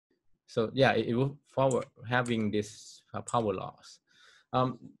So yeah, it will forward having this power loss.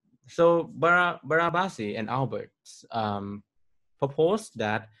 So Barabasi and Albert proposed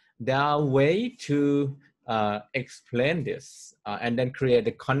that there are a way to explain this and then create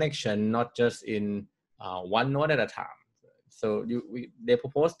the connection not just in one node at a time. So they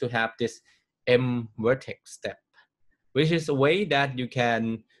propose to have this M vertex step, which is a way that you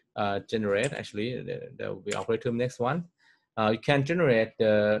can generate, actually, there will be algorithm next one. You can generate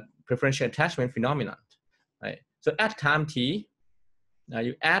the preferential attachment phenomenon, right? So at time t,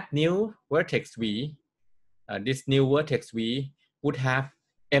 you add new vertex v. This new vertex v would have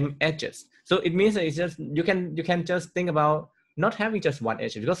m edges. So it means that it's just you can just think about not having just one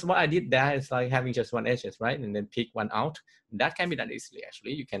edge, because what I did there is like having just one edges, right? And then pick one out. That can be done easily.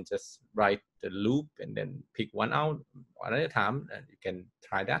 Actually, you can just write the loop and then pick one out one at a time, and you can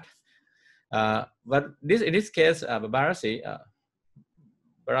try that. But in this case, Barabasi,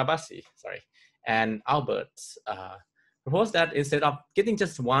 sorry, and Albert propose that instead of getting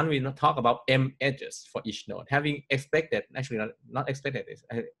just one, we not talk about m edges for each node, having expected, actually not expected,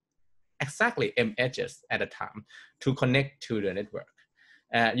 exactly m edges at a time to connect to the network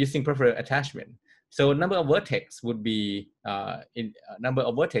using preferential attachment. So number of vertex would be nt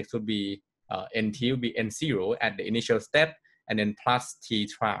would be n0 at the initial step, and then plus t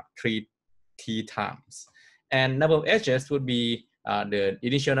times, and number of edges would be the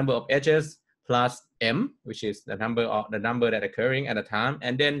initial number of edges plus m, which is the number that occurring at a time,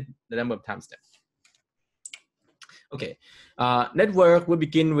 and then the number of time steps. Okay, network will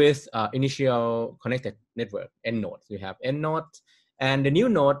begin with initial connected network, n nodes. We have n nodes, and the new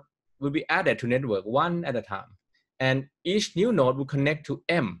node will be added to network one at a time. And each new node will connect to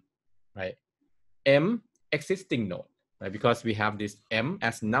m, right? M existing node, right? Because we have this m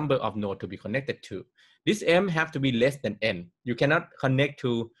as number of node to be connected to. This m have to be less than n. You cannot connect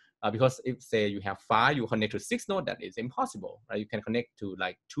to, because if say you have 5, you connect to 6 nodes, that is impossible, right? You can connect to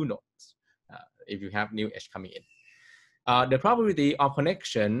like 2 nodes if you have new edge coming in. The probability of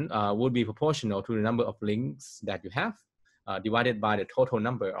connection would be proportional to the number of links that you have divided by the total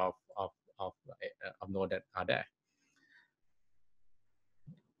number of nodes that are there.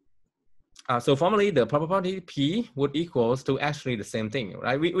 So formally, the probability P would equals to actually the same thing,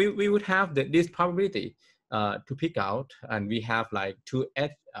 right? We would have this probability to pick out, and we have like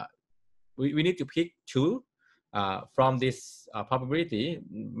we need to pick 2 from this probability,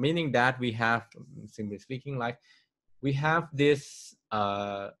 meaning that we have, simply speaking, like we have this,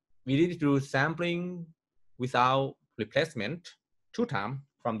 we need to do sampling without replacement 2 times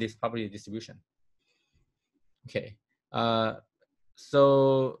from this probability distribution. Okay,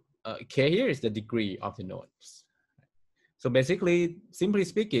 so K here is the degree of the nodes. So basically, simply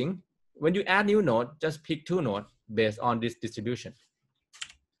speaking, when you add new node, just pick 2 nodes based on this distribution.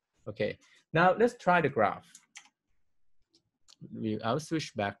 Okay, now let's try the graph. I'll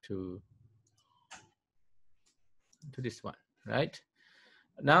switch back to this one, right?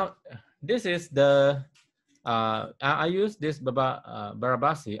 Now, this is the, I use this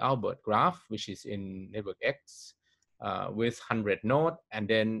Barabasi-Albert graph, which is in network X with 100 nodes, and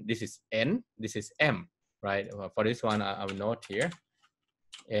then this is N, this is M, right? For this one, I will note here,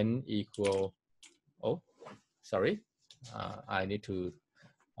 N equal, oh, sorry, I need to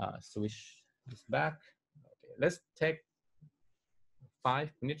switch this back. Okay, let's take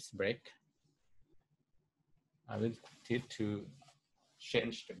 5 minutes break. I will need to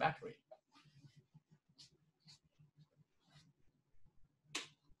change the battery.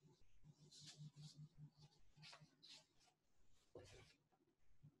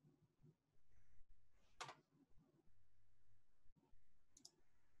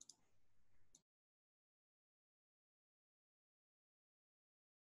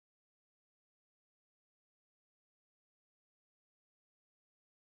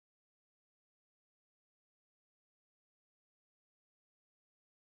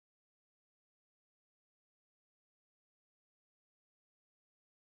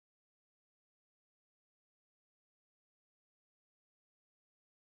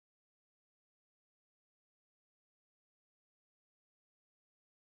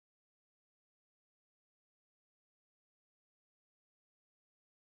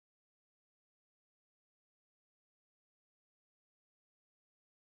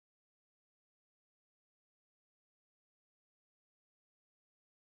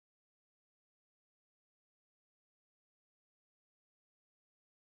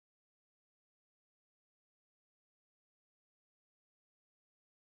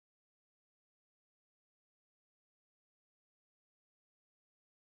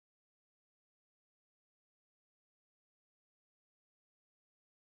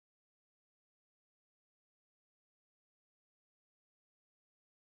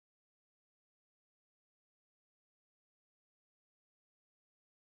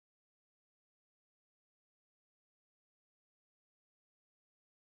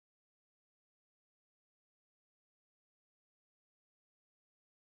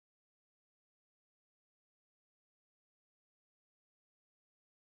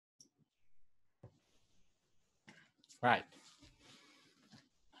 Right.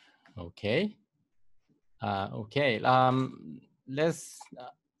 Okay. Okay. Let's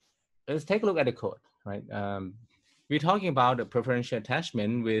take a look at the code. Right. We're talking about the preferential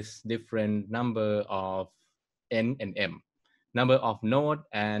attachment with different number of n and m, number of node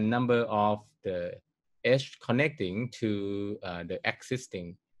and number of the edge connecting to the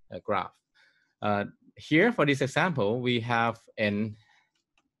existing graph. Here for this example, we have n.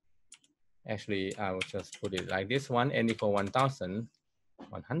 Actually, I will just put it like this one, n equal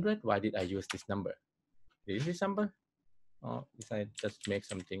 1,100. Why did I use this number? Is this number? Or did I just make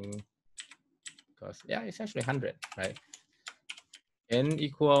something? Because yeah, it's actually 100, right? N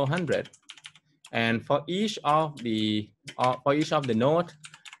equal 100. And for each of the node,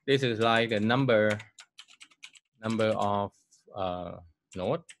 this is like the number of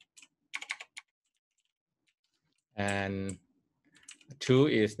node, and 2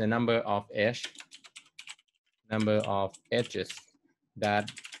 is the number of edges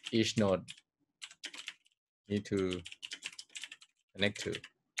that each node need to connect to.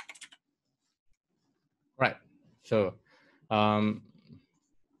 Right. So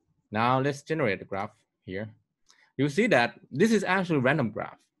now let's generate a graph here. You see that this is actually a random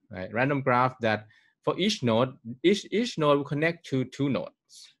graph, right? Random graph that for each node, each node will connect to 2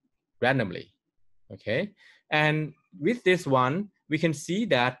 nodes randomly, okay? And with this one, we can see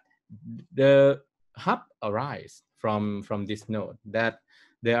that the hub arise from this node, that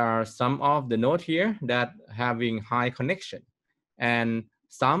there are some of the node here that having high connection, and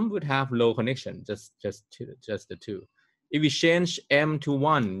some would have low connection, just the 2. If we change m to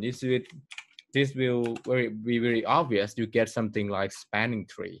 1, this will be very obvious. You get something like spanning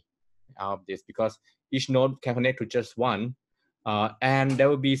tree out of this, because each node can connect to just one, and there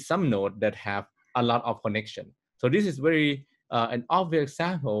will be some node that have a lot of connection. So this is very an obvious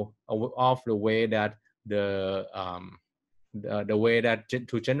example of the way that the way that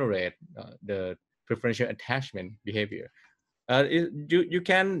to generate the preferential attachment behavior. You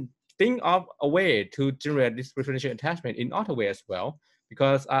can think of a way to generate this preferential attachment in other way as well,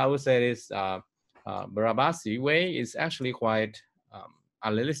 because I would say this Barabasi way is actually quite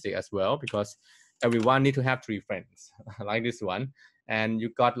unrealistic as well, because everyone need to have 3 friends like this one, and you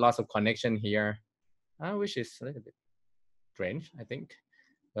got lots of connection here, which is a little bit strange, I think,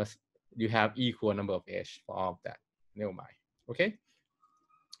 because you have equal number of edge for all of that. Never mind. Okay.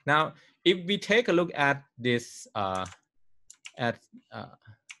 Now, if we take a look at this, let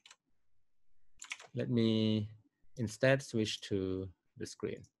me instead switch to the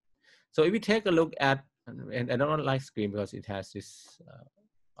screen. So if we take a look at, and I don't like screen because it has this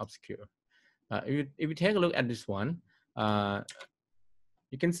obscure. If you take a look at this one,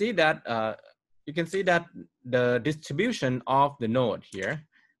 you can see that the distribution of the node here,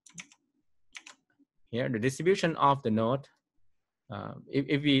 the distribution of the node.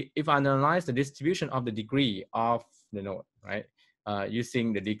 If I analyze the distribution of the degree of the node, right,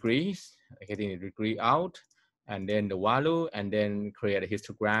 using the degrees, getting the degree out, and then the value, and then create a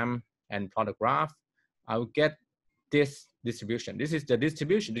histogram and plot a graph, I will get this distribution. This is the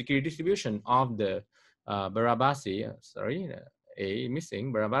distribution, degree distribution of the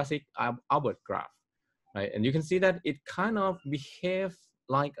Barabasi-Albert graph, right? And you can see that it kind of behaves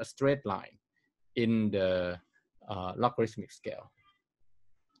like a straight line in the logarithmic scale.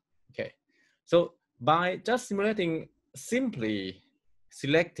 Okay, so by just simply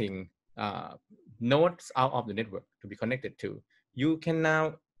selecting nodes out of the network to be connected to, you can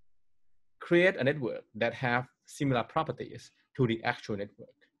now create a network that have similar properties to the actual network.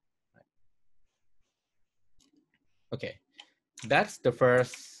 Okay, that's the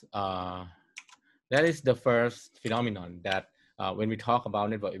first. That is the first phenomenon that when we talk about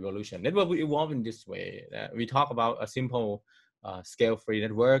network evolution, network will evolve in this way. We talk about a simple scale-free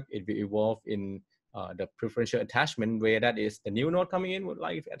network. It will evolve in the preferential attachment, where that is the new node coming in would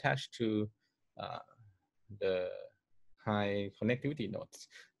like to attach to the high connectivity nodes.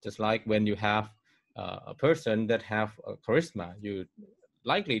 Just like when you have a person that have a charisma, you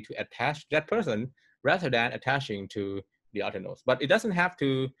likely to attach that person rather than attaching to the other nodes. But it doesn't have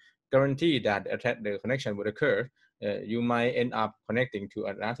to guarantee that the connection would occur. You might end up connecting to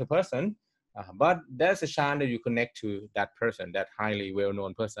another person, but there's a chance that you connect to that person, that highly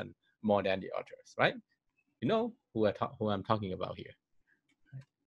well-known person, more than the others, right? You know who I'm talking about here.